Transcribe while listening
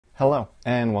Hello,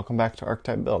 and welcome back to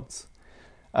Archetype Builds.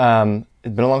 It's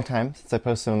been a long time since I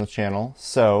posted on the channel,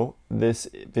 so this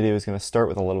video is going to start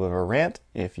with a little bit of a rant.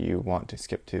 If you want to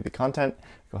skip to the content,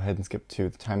 go ahead and skip to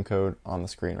the time code on the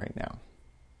screen right now.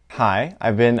 Hi,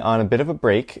 I've been on a bit of a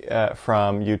break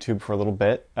from YouTube for a little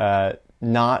bit.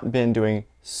 Not been doing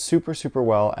super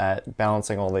well at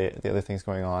balancing all the other things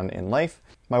going on in life.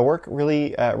 My work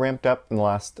really ramped up in the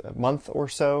last month or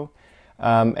so,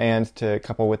 and to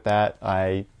couple with that,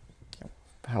 I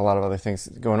had a lot of other things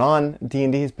going on.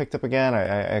 D&D has picked up again. I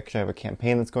actually have a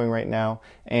campaign that's going right now,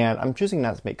 and I'm choosing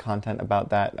not to make content about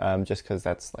that just because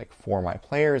that's like for my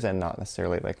players and not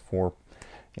necessarily like for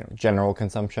general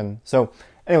consumption. So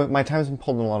anyway, my time's been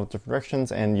pulled in a lot of different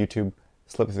directions, and YouTube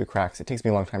slipped through the cracks. It takes me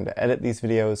a long time to edit these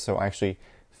videos, so I actually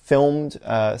filmed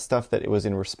stuff that it was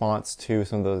in response to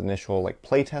some of those initial like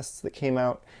play tests that came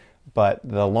out. But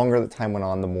the longer the time went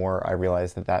on, the more I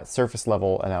realized that surface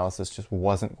level analysis just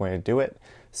wasn't going to do it.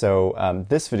 So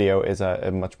this video is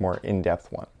a much more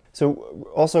in-depth one. So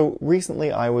also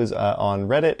recently I was on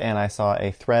Reddit and I saw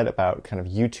a thread about kind of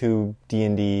YouTube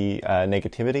D&D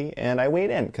negativity, and I weighed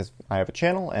in because I have a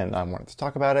channel and I wanted to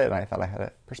talk about it, and I thought I had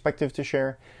a perspective to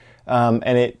share.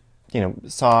 And it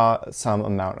saw some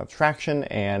amount of traction,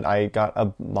 and I got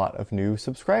a lot of new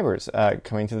subscribers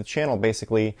coming to the channel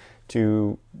basically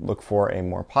to look for a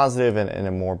more positive and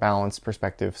a more balanced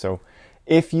perspective. So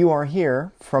if you are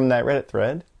here from that Reddit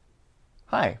thread,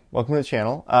 hi, welcome to the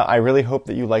channel. I really hope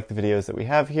that you like the videos that we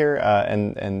have here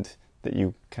and that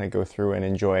you kind of go through and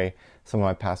enjoy some of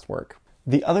my past work.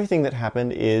 The other thing that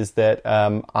happened is that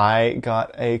I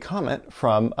got a comment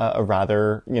from a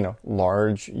rather,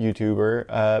 large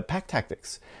YouTuber, Pack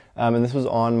Tactics. And this was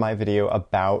on my video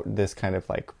about this kind of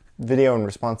like video and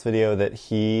response video that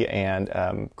he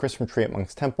and Chris from Tree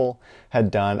Amongst Temple had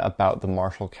done about the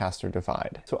Marshall-Caster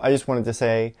divide. So I just wanted to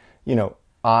say,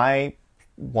 I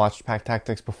watched Pack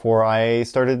Tactics before I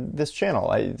started this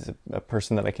channel. It's a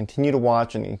person that I continue to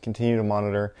watch and continue to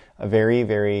monitor, a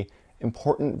very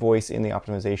important voice in the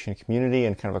optimization community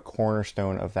and kind of a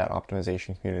cornerstone of that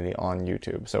optimization community on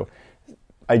YouTube. So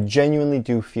I genuinely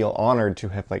do feel honored to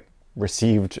have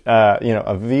received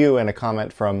a view and a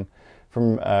comment from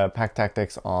Pack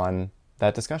Tactics on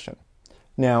that discussion.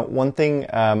 Now, one thing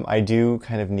I do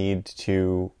kind of need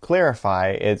to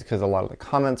clarify is because a lot of the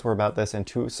comments were about this, and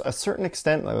to a certain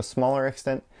extent, like a smaller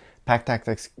extent, Pack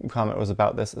Tactics comment was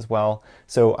about this as well.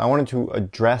 So I wanted to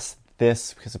address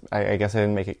this because I guess I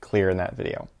didn't make it clear in that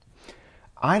video.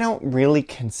 I don't really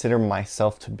consider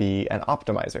myself to be an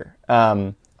optimizer.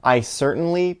 I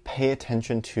certainly pay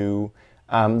attention to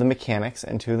the mechanics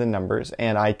and to the numbers,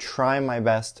 and I try my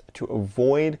best to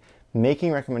avoid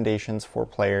making recommendations for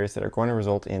players that are going to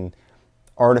result in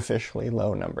artificially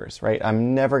low numbers, right?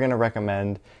 I'm never going to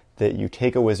recommend that you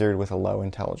take a wizard with a low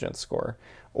intelligence score,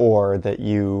 or that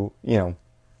you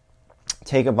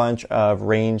take a bunch of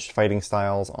ranged fighting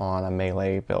styles on a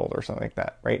melee build or something like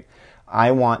that, right?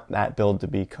 I want that build to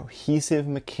be cohesive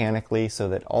mechanically so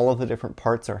that all of the different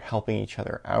parts are helping each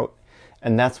other out.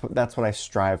 And that's what I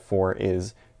strive for,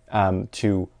 is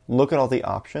to look at all the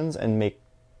options and make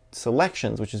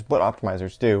selections, which is what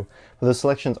optimizers do. But those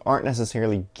selections aren't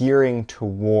necessarily gearing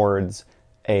towards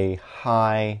a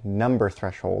high number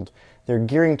threshold. They're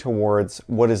gearing towards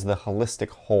what is the holistic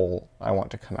whole I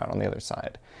want to come out on the other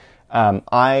side.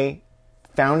 I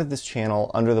founded this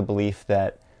channel under the belief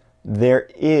that there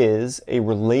is a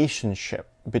relationship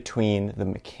between the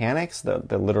mechanics,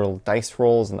 the literal dice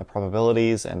rolls and the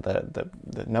probabilities and the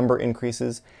number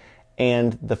increases,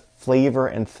 and the flavor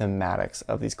and thematics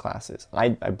of these classes. I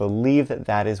believe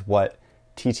that is what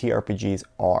TTRPGs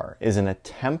are, is an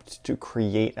attempt to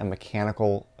create a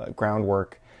mechanical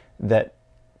groundwork that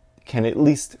can at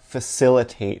least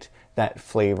facilitate that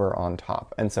flavor on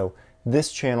top. And so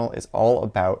this channel is all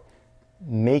about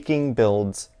making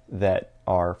builds that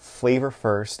are flavor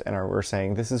first, and we're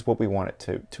saying this is what we want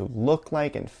it to look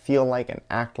like and feel like and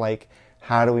act like.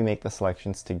 How do we make the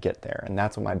selections to get there? And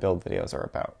that's what my build videos are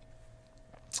about.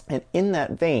 And in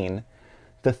that vein,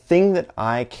 the thing that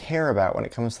I care about when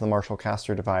it comes to the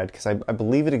Marshall-Caster divide, because I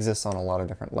believe it exists on a lot of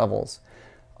different levels,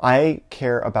 I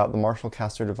care about the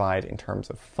Marshall-Caster divide in terms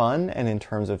of fun and in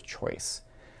terms of choice.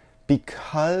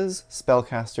 Because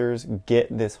spellcasters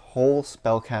get this whole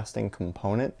spellcasting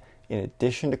component in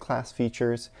addition to class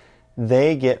features,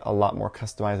 they get a lot more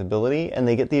customizability, and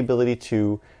they get the ability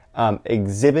to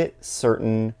exhibit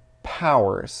certain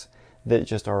powers that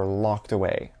just are locked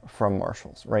away from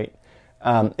marshals, right?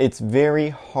 It's very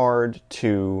hard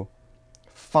to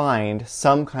find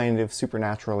some kind of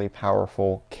supernaturally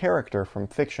powerful character from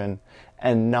fiction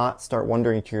and not start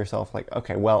wondering to yourself, like,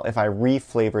 okay, well, if I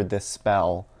reflavored this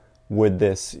spell, would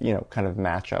this, kind of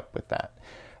match up with that?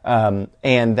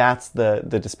 And that's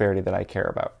the disparity that I care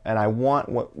about. And I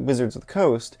want Wizards of the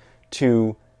Coast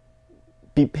to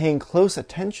be paying close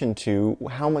attention to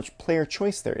how much player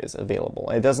choice there is available.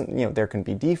 It doesn't, there can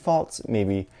be defaults.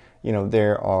 Maybe,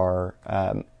 there are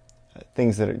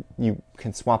things that you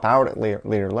can swap out at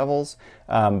later levels,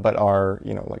 but are,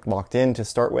 like locked in to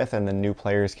start with, and then new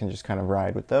players can just kind of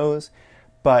ride with those.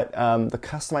 But the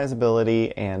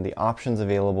customizability and the options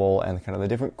available and kind of the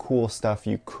different cool stuff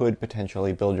you could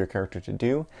potentially build your character to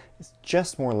do is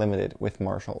just more limited with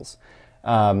marshals.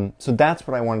 So that's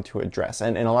what I wanted to address.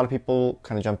 And a lot of people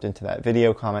kind of jumped into that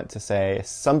video comment to say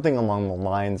something along the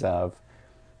lines of,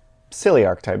 silly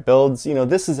archetype builds,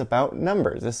 this is about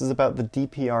numbers. This is about the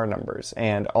DPR numbers.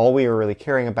 And all we are really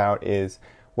caring about is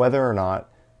whether or not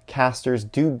casters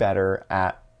do better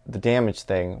at the damage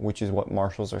thing, which is what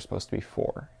marshals are supposed to be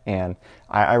for. And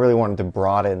I really wanted to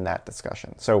broaden that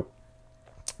discussion. So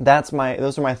those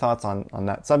are my thoughts on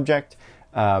that subject.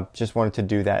 Just wanted to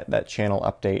do that channel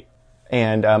update.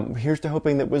 And here's to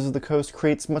hoping that Wizards of the Coast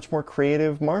creates much more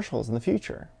creative marshals in the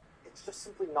future. It's just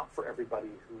simply not for everybody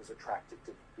who is attracted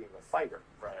to being a fighter.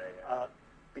 Right.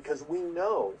 Because we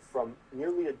know from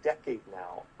nearly a decade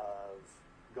now of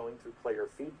going through player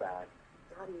feedback,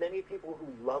 there are many people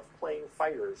who love playing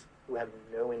fighters who have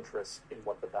no interest in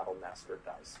what the Battle Master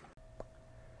does.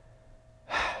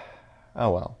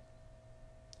 Oh well.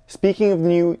 Speaking of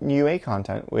new UA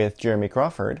content with Jeremy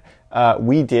Crawford,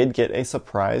 we did get a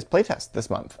surprise playtest this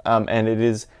month, and it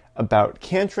is about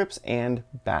cantrips and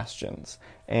bastions.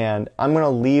 And I'm going to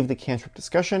leave the cantrip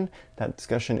discussion. That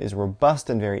discussion is robust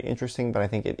and very interesting, but I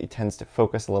think it tends to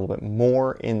focus a little bit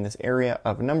more in this area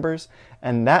of numbers.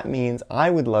 And that means I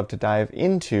would love to dive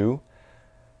into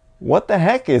what the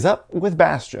heck is up with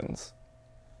bastions.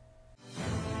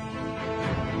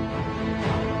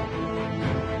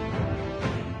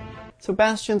 So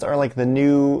bastions are like the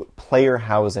new player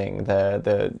housing,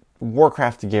 the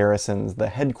Warcraft garrisons, the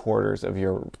headquarters of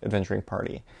your adventuring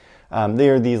party. They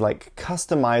are these like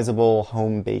customizable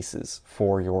home bases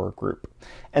for your group.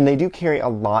 And they do carry a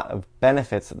lot of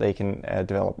benefits that they can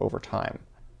develop over time.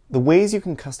 The ways you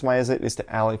can customize it is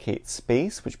to allocate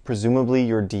space, which presumably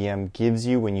your DM gives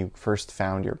you when you first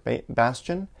found your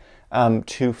bastion,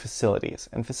 to facilities.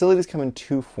 And facilities come in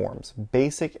two forms,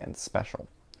 basic and special.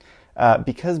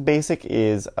 Because basic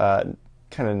is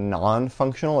kind of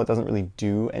non-functional, it doesn't really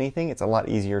do anything, it's a lot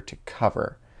easier to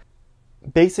cover.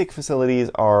 Basic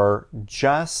facilities are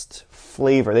just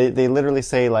flavor. They literally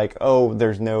say like, oh,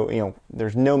 there's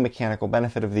no mechanical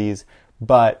benefit of these,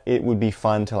 but it would be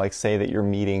fun to like say that you're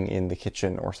meeting in the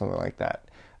kitchen or something like that.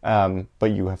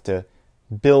 But you have to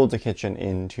build a kitchen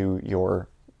into your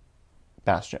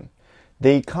bastion.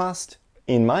 They cost,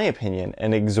 in my opinion,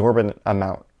 an exorbitant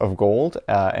amount of gold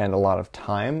and a lot of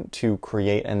time to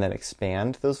create and then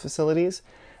expand those facilities.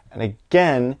 And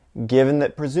again, given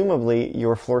that presumably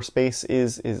your floor space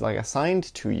is like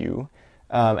assigned to you,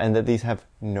 and that these have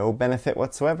no benefit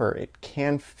whatsoever, it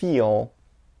can feel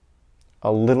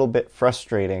a little bit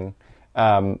frustrating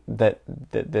that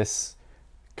this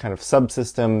kind of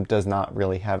subsystem does not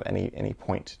really have any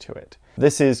point to it.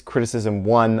 This is criticism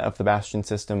one of the Bastion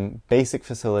system. Basic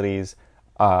facilities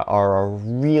are a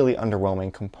really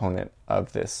underwhelming component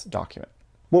of this document.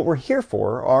 What we're here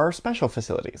for are special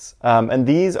facilities. And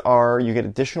these are, you get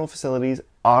additional facilities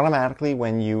automatically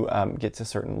when you get to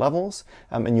certain levels,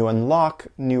 and you unlock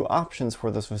new options for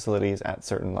those facilities at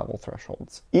certain level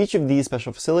thresholds. Each of these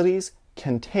special facilities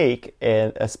can take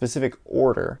a specific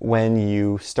order when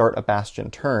you start a Bastion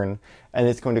turn, and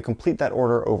it's going to complete that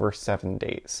order over 7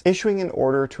 days. Issuing an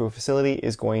order to a facility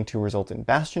is going to result in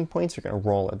Bastion points. You're going to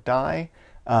roll a die.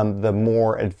 The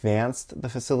more advanced the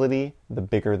facility, the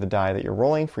bigger the die that you're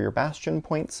rolling for your Bastion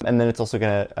points. And then it's also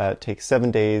going to take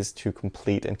 7 days to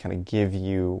complete and kind of give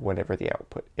you whatever the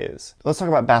output is. Let's talk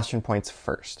about Bastion points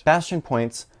first. Bastion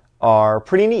points are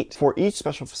pretty neat. For each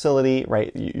special facility,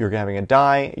 right, you're having a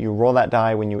die, you roll that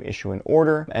die when you issue an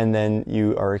order, and then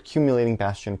you are accumulating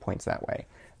Bastion points that way.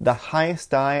 The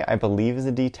highest die, I believe, is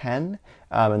a D10,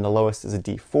 and the lowest is a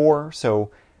D4.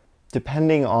 So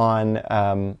depending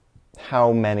on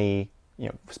how many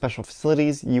special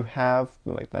facilities you have,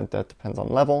 like that depends on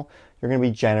level, you're going to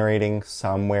be generating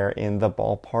somewhere in the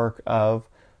ballpark of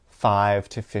 5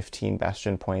 to 15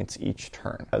 Bastion points each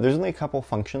turn. There's only a couple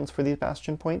functions for these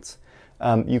Bastion points.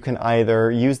 You can either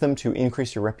use them to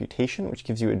increase your reputation, which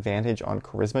gives you advantage on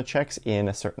charisma checks in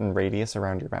a certain radius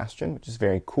around your Bastion, which is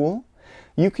very cool.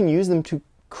 You can use them to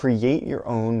create your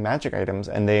own magic items,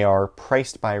 and they are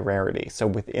priced by rarity. So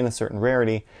within a certain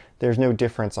rarity, there's no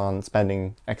difference on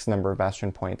spending X number of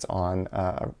Bastion points on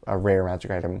a rare magic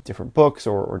item, different books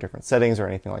or different settings or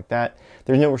anything like that.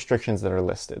 There's no restrictions that are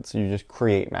listed, so you just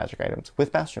create magic items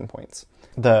with Bastion points.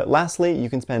 Lastly, you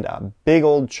can spend a big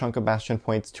old chunk of Bastion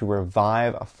points to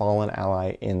revive a fallen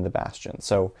ally in the Bastion.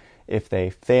 So if they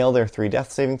fail their 3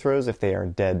 death saving throws, if they are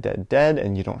dead,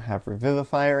 and you don't have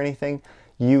Revivify or anything,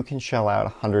 you can shell out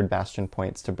 100 Bastion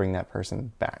points to bring that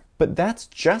person back. But that's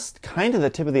just kind of the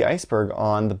tip of the iceberg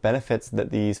on the benefits that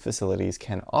these facilities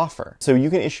can offer. So you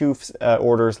can issue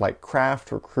orders like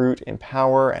Craft, Recruit,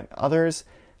 Empower, and others.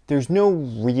 There's no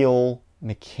real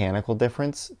mechanical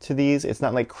difference to these. It's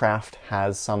not like Craft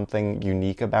has something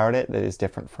unique about it that is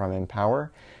different from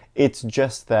Empower. It's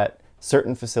just that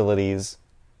certain facilities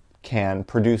can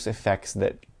produce effects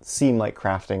that seem like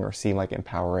crafting or seem like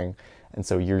empowering, and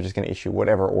so you're just going to issue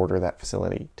whatever order that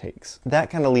facility takes. That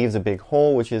kind of leaves a big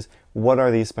hole, which is what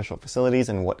are these special facilities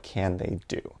and what can they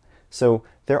do? So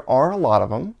there are a lot of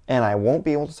them, and I won't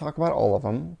be able to talk about all of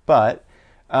them, but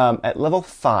at level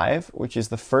 5, which is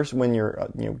the first when you're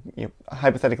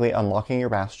hypothetically unlocking your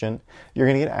Bastion, you're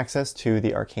going to get access to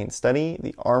the Arcane Study,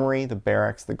 the Armory, the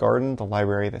Barracks, the Garden, the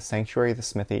Library, the Sanctuary, the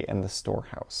Smithy, and the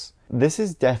Storehouse. This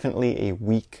is definitely a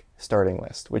weak starting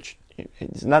list, which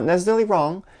is not necessarily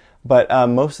wrong, but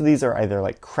most of these are either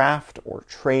like Craft or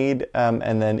Trade,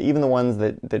 and then even the ones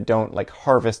that don't, like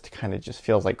Harvest, kind of just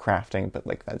feels like crafting, but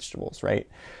like vegetables, right?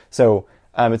 So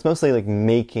it's mostly like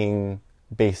making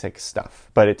basic stuff,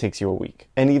 but it takes you a week.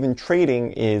 And even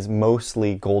trading is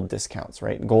mostly gold discounts,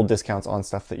 right? Gold discounts on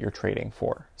stuff that you're trading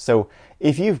for. So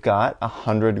if you've got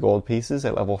 100 gold pieces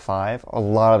at level 5, a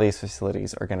lot of these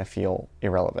facilities are going to feel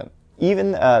irrelevant.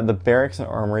 Even the Barracks and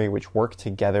Armory, which work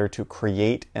together to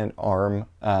create and arm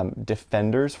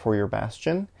defenders for your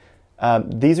Bastion,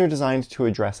 these are designed to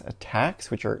address attacks,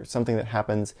 which are something that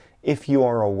happens if you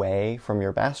are away from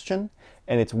your Bastion,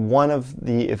 and it's one of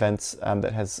the events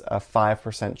that has a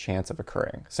 5% chance of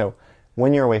occurring. So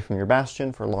when you're away from your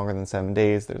Bastion for longer than 7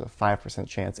 days, there's a 5%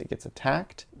 chance it gets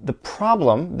attacked. The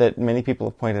problem that many people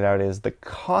have pointed out is the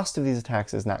cost of these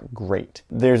attacks is not great.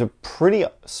 There's a pretty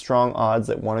strong odds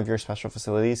that one of your special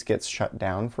facilities gets shut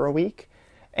down for a week.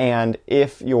 And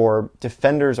if your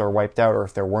defenders are wiped out, or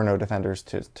if there were no defenders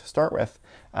to start with,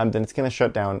 then it's going to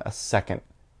shut down a second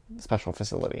special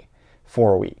facility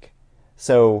for a week.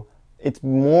 So it's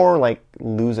more like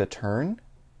lose a turn.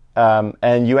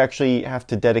 And you actually have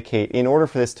to dedicate, in order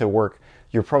for this to work,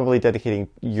 you're probably dedicating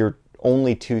your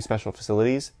only 2 special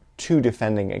facilities to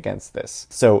defending against this.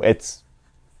 So it's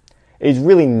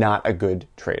really not a good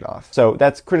trade-off. So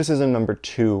that's criticism number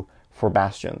 2 for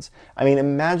Bastions. I mean,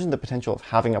 imagine the potential of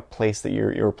having a place that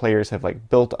your players have like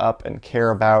built up and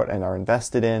care about and are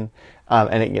invested in,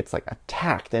 and it gets like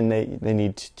attacked, and they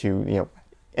need to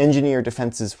engineer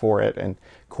defenses for it and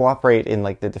cooperate in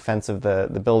like the defense of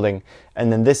the building,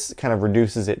 and then this kind of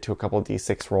reduces it to a couple of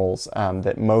d6 rolls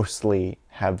that mostly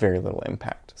have very little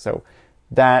impact. So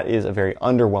that is a very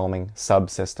underwhelming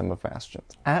subsystem of Bastions.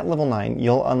 At level 9,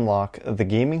 you'll unlock the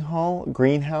Gaming Hall,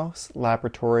 Greenhouse,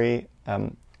 Laboratory,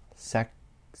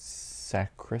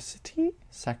 Sacristy,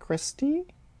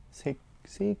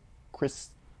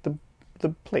 the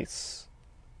place.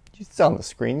 It's on the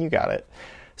screen, you got it.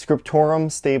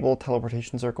 Scriptorum, Stable,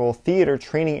 Teleportation Circle, Theater,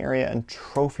 Training Area, and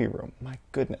Trophy Room. My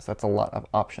goodness, that's a lot of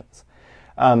options.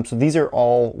 So these are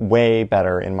all way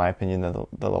better, in my opinion, than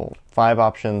the level 5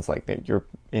 options. Like you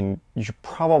should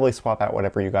probably swap out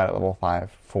whatever you got at level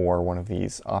 5 for one of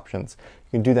these options.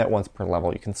 You can do that once per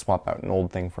level. You can swap out an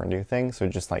old thing for a new thing. So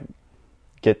just like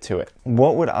get to it.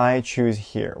 What would I choose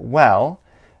here? Well,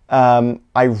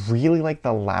 I really like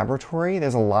the Laboratory.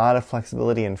 There's a lot of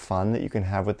flexibility and fun that you can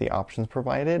have with the options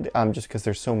provided, just because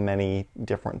there's so many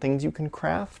different things you can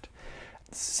craft.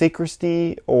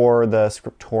 Sacristy or the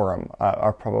Scriptorum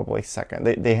are probably second.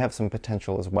 They have some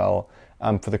potential as well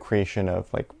for the creation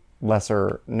of like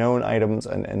lesser known items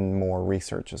and more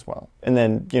research as well. And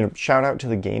then, shout out to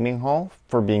the Gaming Hall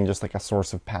for being just like a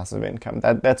source of passive income.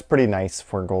 That's pretty nice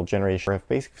for gold generation. If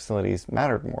basic facilities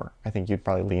mattered more, I think you'd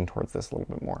probably lean towards this a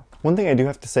little bit more. One thing I do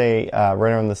have to say right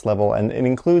around this level, and it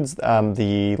includes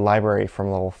the library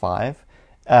from level 5,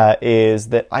 is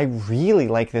that I really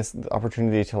like this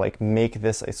opportunity to like make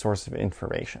this a source of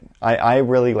information. I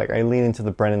really I lean into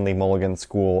the Brennan Lee Mulligan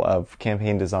school of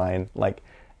campaign design, like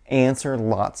answer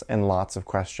lots and lots of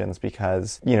questions,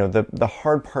 because the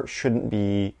hard part shouldn't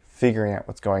be figuring out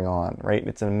what's going on, right?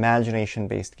 It's an imagination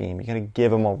based game. You got to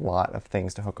give them a lot of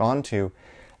things to hook onto,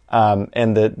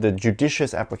 and the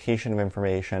judicious application of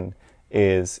information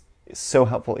is so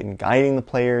helpful in guiding the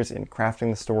players, in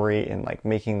crafting the story, in like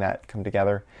making that come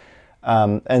together.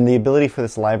 And the ability for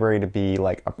this library to be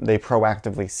like, they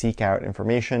proactively seek out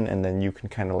information and then you can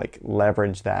kind of like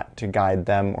leverage that to guide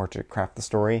them or to craft the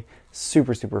story.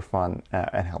 Super, super fun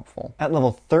and helpful. At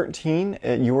level 13,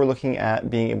 you are looking at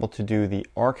being able to do the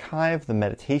archive, the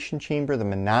meditation chamber, the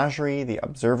menagerie, the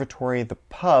observatory, the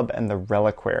pub, and the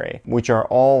reliquary, which are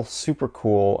all super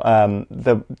cool.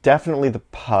 Definitely the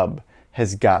pub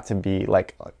has got to be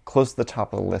like close to the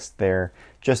top of the list there,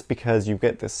 just because you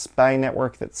get this spy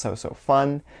network that's so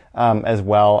fun, as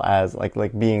well as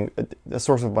like being a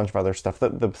source of a bunch of other stuff.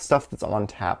 The stuff that's on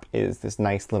tap is this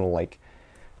nice little like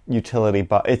utility,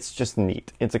 but it's just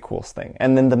neat. It's a cool thing.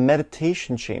 And then the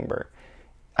meditation chamber.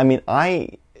 I mean,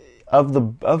 of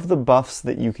the buffs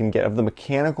that you can get, of the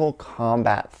mechanical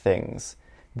combat things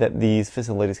that these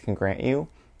facilities can grant you,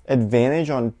 advantage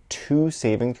on 2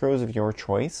 saving throws of your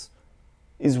choice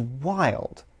is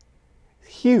wild.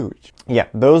 Huge. Yeah,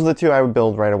 those are the 2 I would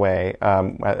build right away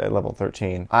at level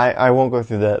 13. I won't go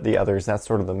through the others. That's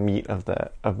sort of the meat of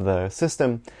the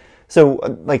system. So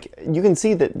like you can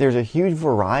see that there's a huge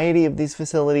variety of these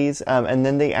facilities, and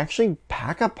then they actually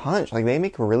pack a punch. Like they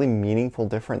make a really meaningful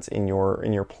difference in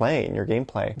your play, in your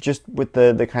gameplay, just with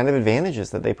the kind of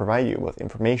advantages that they provide you, with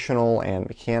informational and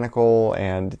mechanical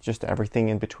and just everything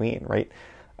in between, right?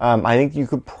 I think you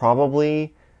could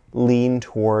probably lean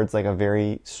towards like a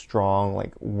very strong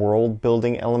like world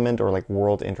building element or like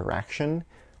world interaction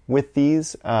with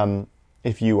these,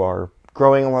 if you are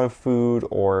growing a lot of food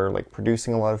or like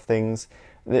producing a lot of things.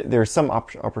 There's some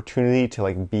opportunity to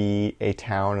like be a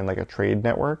town and like a trade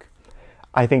network.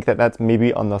 I think that's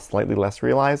maybe on the slightly less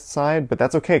realized side, but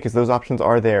that's okay because those options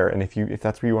are there, and if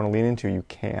that's where you want to lean into, you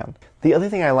can. The other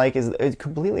thing I like is,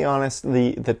 completely honest,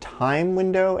 the time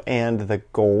window and the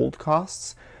gold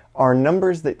costs are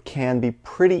numbers that can be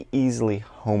pretty easily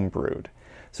homebrewed.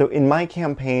 So in my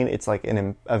campaign, it's like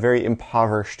a very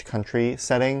impoverished country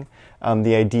setting.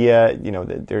 The idea,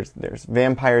 that there's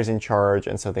vampires in charge,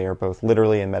 and so they are both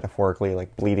literally and metaphorically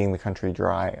like bleeding the country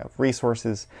dry of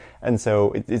resources, and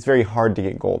so it's very hard to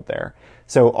get gold there.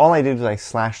 So all I did was I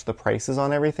slashed the prices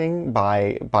on everything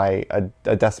by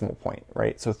a decimal point,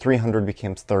 right? So 300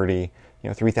 becomes 30,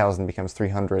 3,000 becomes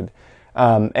 300,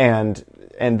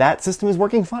 and that system is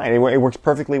working fine. It works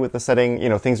perfectly with the setting.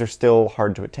 Things are still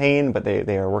hard to attain, but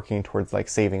they are working towards like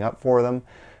saving up for them.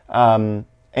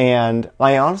 And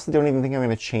I honestly don't even think I'm going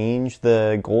to change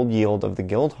the gold yield of the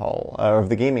guild hall, of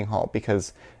the gaming hall,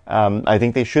 because I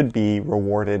think they should be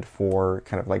rewarded for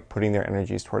kind of like putting their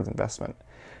energies towards investment.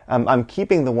 I'm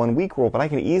keeping the 1 week rule, but I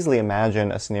can easily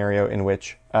imagine a scenario in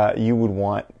which you would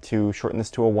want to shorten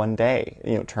this to a 1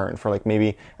 day, turn for like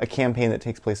maybe a campaign that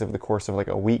takes place over the course of like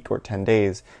a week or 10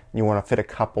 days. And you want to fit a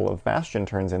couple of bastion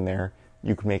turns in there.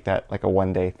 You could make that like a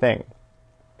 1 day thing.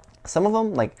 Some of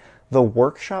them, like the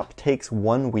workshop, takes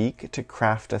 1 week to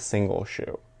craft a single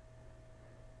shoe.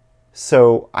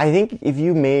 So I think if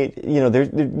you made, you're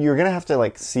going to have to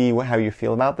like see how you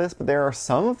feel about this, but there are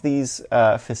some of these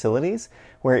facilities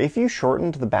where if you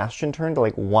shortened the bastion turn to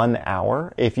like 1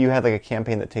 hour, if you had like a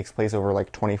campaign that takes place over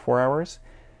like 24 hours,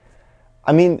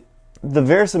 I mean, the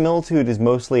verisimilitude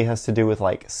mostly has to do with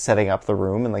like setting up the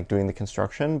room and like doing the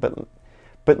construction,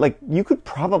 but like you could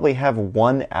probably have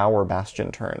 1 hour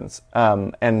bastion turns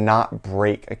and not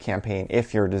break a campaign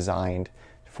if you're designed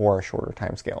for a shorter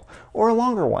time scale or a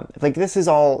longer one. Like this is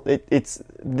all,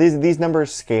 these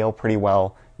numbers scale pretty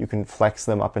well. You can flex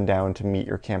them up and down to meet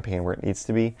your campaign where it needs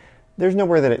to be. There's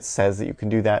nowhere that it says that you can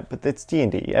do that, but it's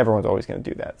D&D. Everyone's always going to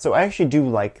do that. So I actually do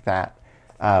like that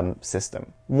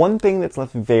system. One thing that's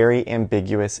left very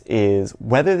ambiguous is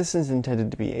whether this is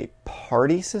intended to be a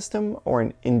party system or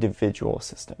an individual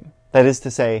system. That is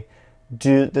to say,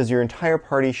 does your entire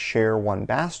party share one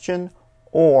bastion,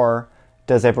 or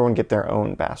does everyone get their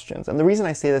own bastions? And the reason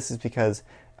I say this is because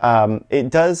it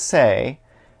does say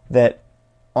that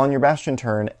on your bastion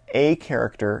turn, a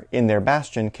character in their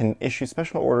bastion can issue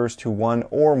special orders to one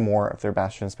or more of their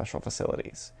bastion special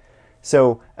facilities.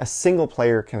 So a single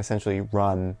player can essentially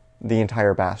run the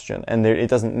entire bastion, and it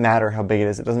doesn't matter how big it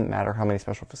is, it doesn't matter how many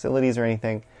special facilities or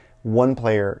anything, one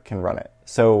player can run it.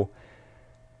 So,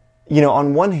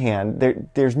 on one hand,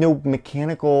 there's no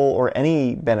mechanical or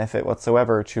any benefit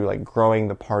whatsoever to like growing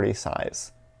the party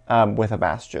size with a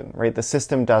bastion, right? The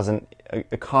system doesn't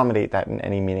accommodate that in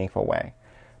any meaningful way.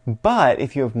 But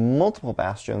if you have multiple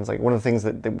bastions, like one of the things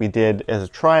that we did as a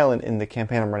trial in the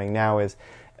campaign I'm running now is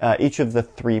each of the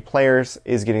 3 players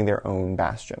is getting their own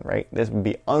bastion, right? This would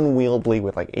be unwieldy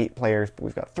with like 8 players, but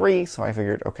we've got 3, so I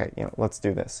figured, okay, let's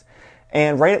do this.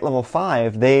 And right at level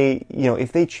 5, they,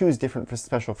 if they choose different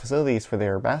special facilities for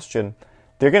their Bastion,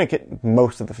 they're going to get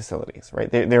most of the facilities,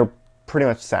 right? They're pretty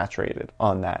much saturated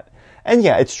on that. And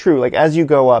yeah, it's true. Like, as you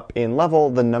go up in level,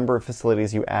 the number of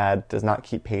facilities you add does not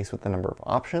keep pace with the number of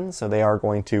options. So they are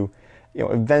going to,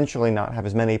 eventually not have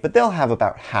as many, but they'll have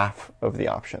about half of the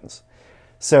options.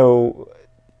 So,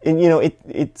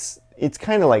 it's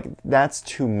kind of like, that's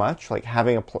too much. Like,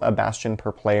 having a Bastion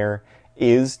per player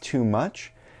is too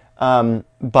much.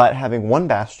 But having one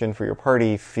Bastion for your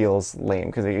party feels lame,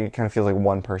 because it kind of feels like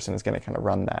one person is going to kind of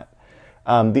run that.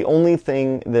 The only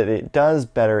thing that it does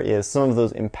better is some of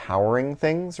those empowering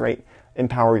things, right?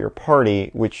 Empower your party,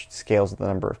 which scales the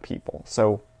number of people.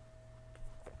 So,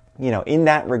 in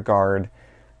that regard,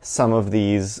 some of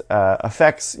these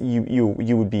effects, you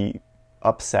would be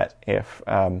upset if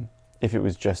it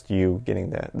was just you getting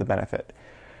the benefit.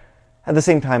 At the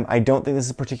same time, I don't think this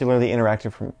is particularly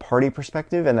interactive from a party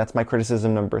perspective, and that's my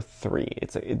criticism number 3.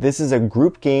 This is a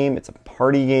group game, it's a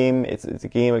party game, it's a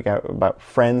game about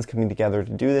friends coming together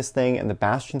to do this thing, and the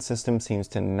Bastion system seems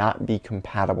to not be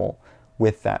compatible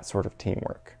with that sort of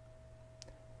teamwork.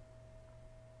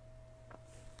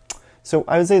 So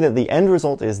I would say that the end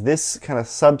result is this kind of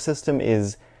subsystem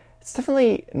it's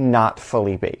definitely not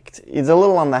fully baked. It's a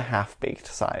little on the half-baked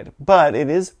side, but it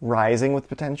is rising with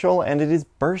potential, and it is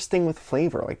bursting with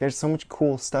flavor. Like, there's so much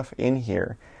cool stuff in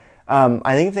here.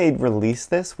 I think if they'd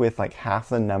released this with like half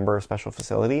the number of special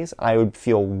facilities, I would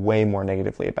feel way more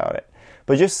negatively about it.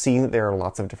 But just seeing that there are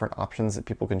lots of different options that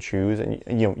people can choose, and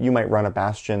you might run a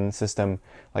Bastion system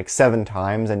like 7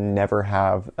 times and never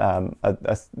have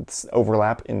a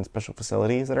overlap in special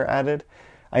facilities that are added.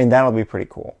 I mean, that'll be pretty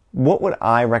cool. What would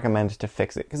I recommend to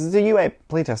fix it? Because it's a UI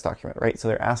playtest document, right? So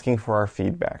they're asking for our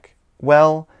feedback.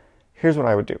 Well, here's what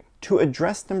I would do. To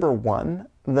address number 1,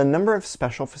 the number of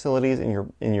special facilities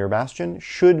in your Bastion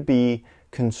should be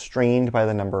constrained by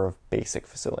the number of basic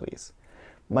facilities.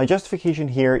 My justification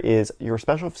here is your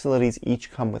special facilities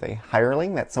each come with a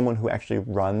hireling. That's someone who actually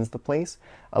runs the place.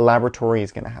 A laboratory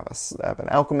is going to have an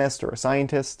alchemist or a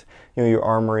scientist. Your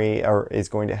armory is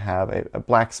going to have a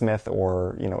blacksmith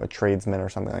or a tradesman or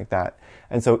something like that.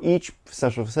 And so each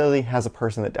special facility has a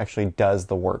person that actually does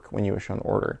the work when you issue an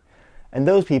order. And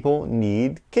those people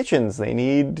need kitchens, they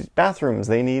need bathrooms,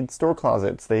 they need store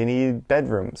closets, they need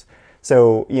bedrooms.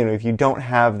 So, if you don't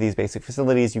have these basic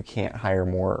facilities, you can't hire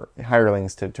more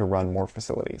hirelings to run more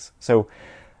facilities. So,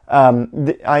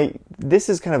 this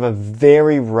is kind of a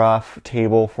very rough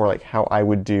table for like how I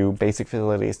would do basic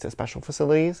facilities to special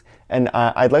facilities. And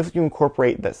I'd like to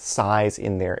incorporate the size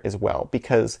in there as well,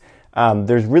 because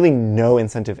there's really no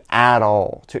incentive at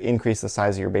all to increase the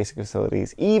size of your basic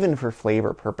facilities, even for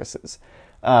flavor purposes.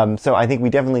 So I think we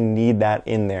definitely need that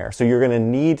in there. So you're going to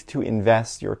need to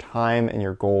invest your time and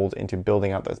your gold into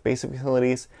building out those basic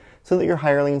facilities so that your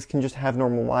hirelings can just have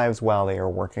normal lives while they are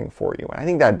working for you. And I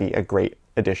think that'd be a great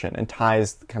addition and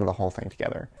ties kind of the whole thing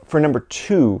together. For number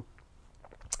 2,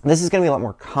 this is going to be a lot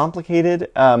more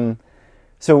complicated.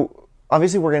 So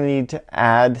obviously we're going to need to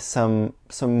add some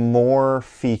more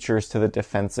features to the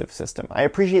defensive system. I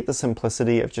appreciate the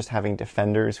simplicity of just having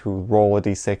defenders who roll a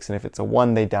d6, and if it's a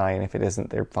 1, they die, and if it isn't,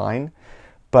 they're fine.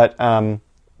 But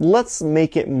let's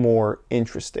make it more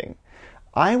interesting.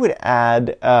 I would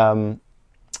add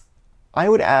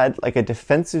like a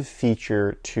defensive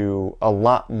feature to a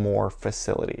lot more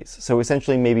facilities. So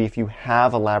essentially, maybe if you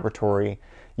have a laboratory,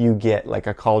 you get like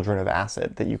a cauldron of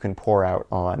acid that you can pour out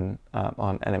on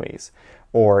enemies.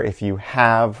 Or if you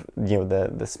have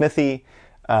the smithy,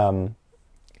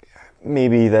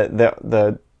 maybe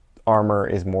the armor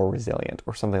is more resilient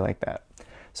or something like that.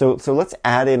 So let's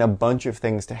add in a bunch of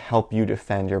things to help you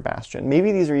defend your Bastion.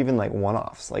 Maybe these are even like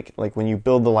one-offs. Like when you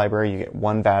build the library, you get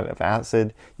 1 vat of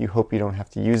acid. You hope you don't have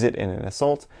to use it in an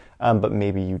assault, but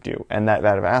maybe you do. And that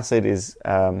vat of acid is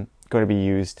going to be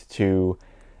used to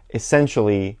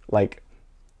essentially, like,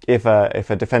 if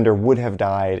a defender would have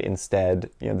died, instead,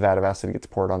 the vat of acid gets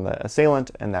poured on the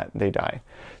assailant and that they die.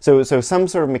 So some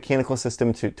sort of mechanical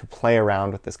system to play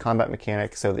around with this combat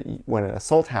mechanic, so that when an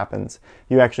assault happens,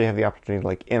 you actually have the opportunity to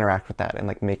like interact with that and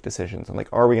like make decisions on like,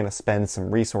 are we going to spend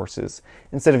some resources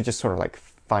instead of just sort of like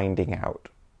finding out,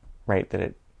 right, that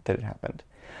it happened.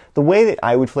 The way that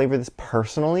I would flavor this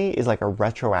personally is like a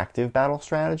retroactive battle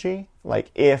strategy.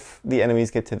 Like, if the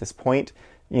enemies get to this point,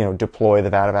 deploy the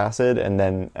vat of acid, and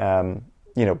then,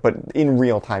 but in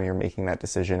real time you're making that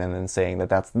decision and then saying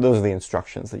those are the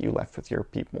instructions that you left with your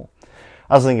people.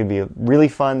 I also think it'd be really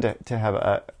fun to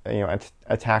have an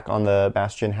attack on the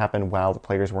Bastion happen while the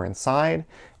players were inside,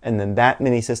 and then that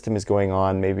mini system is going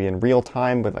on maybe in real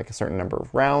time with like a certain number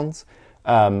of rounds.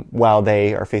 while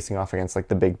they are facing off against like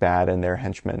the big bad and their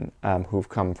henchmen who've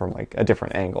come from like a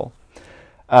different angle.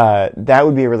 That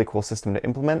would be a really cool system to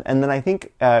implement. And then I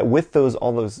think with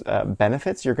all those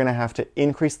benefits, you're going to have to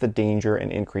increase the danger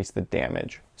and increase the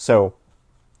damage. So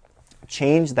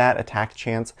change that attack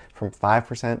chance from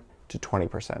 5% to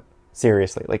 20%.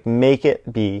 Seriously, like make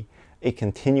it be a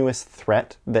continuous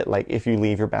threat that like if you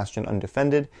leave your bastion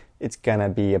undefended, it's gonna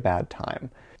be a bad time.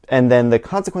 And then the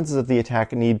consequences of the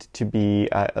attack need to be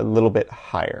a little bit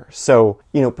higher. So,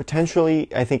 you know, potentially,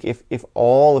 I think if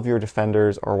all of your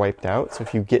defenders are wiped out, so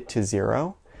if you get to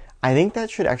 0, I think that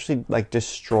should actually like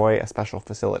destroy a special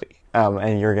facility.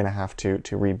 And you're going to have to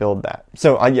rebuild that.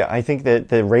 So yeah, I think that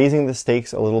raising the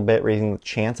stakes a little bit, raising the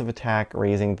chance of attack,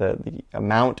 raising the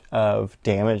amount of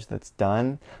damage that's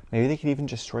done, maybe they could even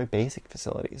destroy basic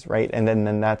facilities, right? And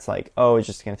then that's like, oh, it's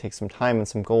just going to take some time and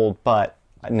some gold, but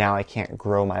now I can't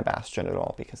grow my bastion at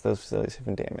all because those facilities have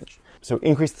been damaged. So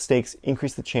increase the stakes,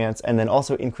 increase the chance, and then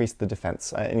also increase the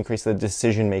defense, increase the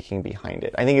decision-making behind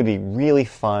it. I think it'd be really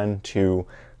fun to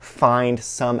find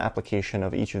some application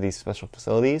of each of these special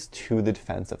facilities to the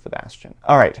defense of the bastion.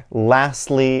 All right,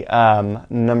 lastly,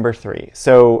 number 3.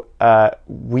 So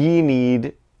we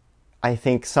need, I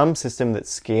think, some system that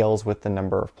scales with the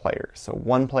number of players. So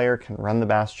 1 player can run the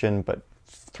bastion, but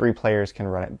 3 players can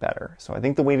run it better. So I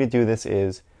think the way to do this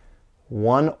is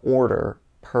 1 order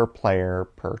per player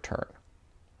per turn.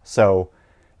 So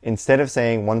instead of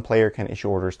saying 1 player can issue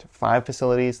orders to 5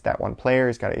 facilities, that 1 player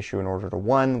has got to issue an order to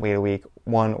 1, wait a week,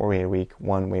 1, or wait a week,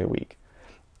 1, wait a week.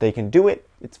 They can do it,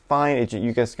 it's fine,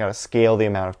 you just got to scale the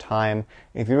amount of time.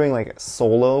 If you're doing like a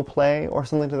solo play or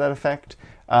something to that effect,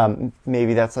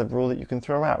 maybe that's a rule that you can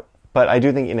throw out. But I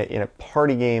do think in a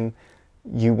party game,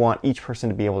 you want each person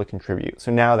to be able to contribute.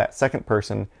 So now that second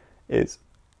person is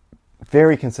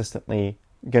very consistently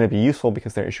going to be useful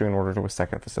because they're issuing an order to a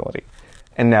second facility.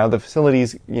 And now the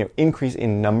facilities, you know, increase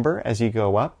in number as you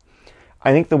go up.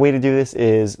 I think the way to do this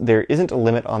is there isn't a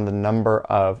limit on the number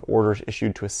of orders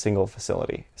issued to a single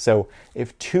facility. So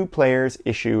if 2 players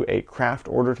issue a craft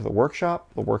order to the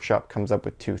workshop comes up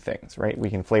with 2 things, right?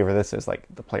 We can flavor this as like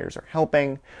the players are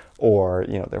helping, or,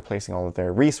 you know, they're placing all of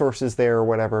their resources there or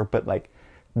whatever, but like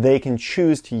they can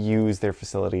choose to use their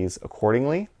facilities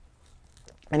accordingly.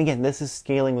 And again, this is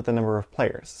scaling with the number of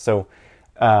players. So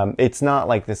it's not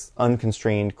like this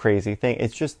unconstrained crazy thing.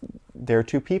 It's just there are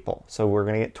 2 people, so we're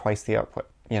going to get twice the output.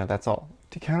 You know, that's all.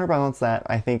 To counterbalance that,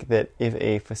 I think that if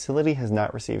a facility has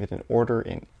not received an order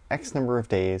in X number of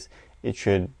days, it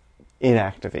should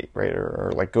inactivate, right,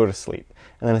 or like go to sleep.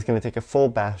 And then it's going to take a full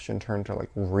bastion turn to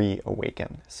like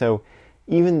reawaken. So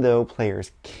even though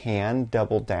players can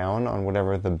double down on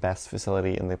whatever the best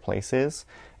facility in the place is,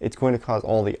 it's going to cause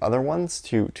all the other ones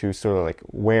to sort of like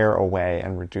wear away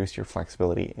and reduce your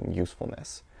flexibility and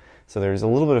usefulness. So there's a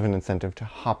little bit of an incentive to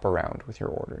hop around with your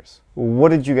orders. What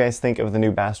did you guys think of the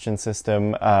new Bastion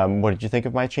system? What did you think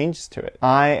of my changes to it?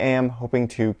 I am hoping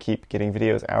to keep getting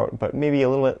videos out, but maybe a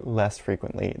little bit less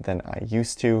frequently than I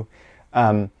used to.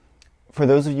 For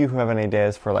those of you who have any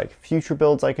ideas for like future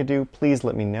builds I could do, please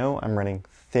let me know. I'm running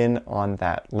thin on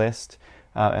that list.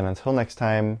 And until next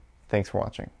time, thanks for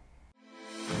watching.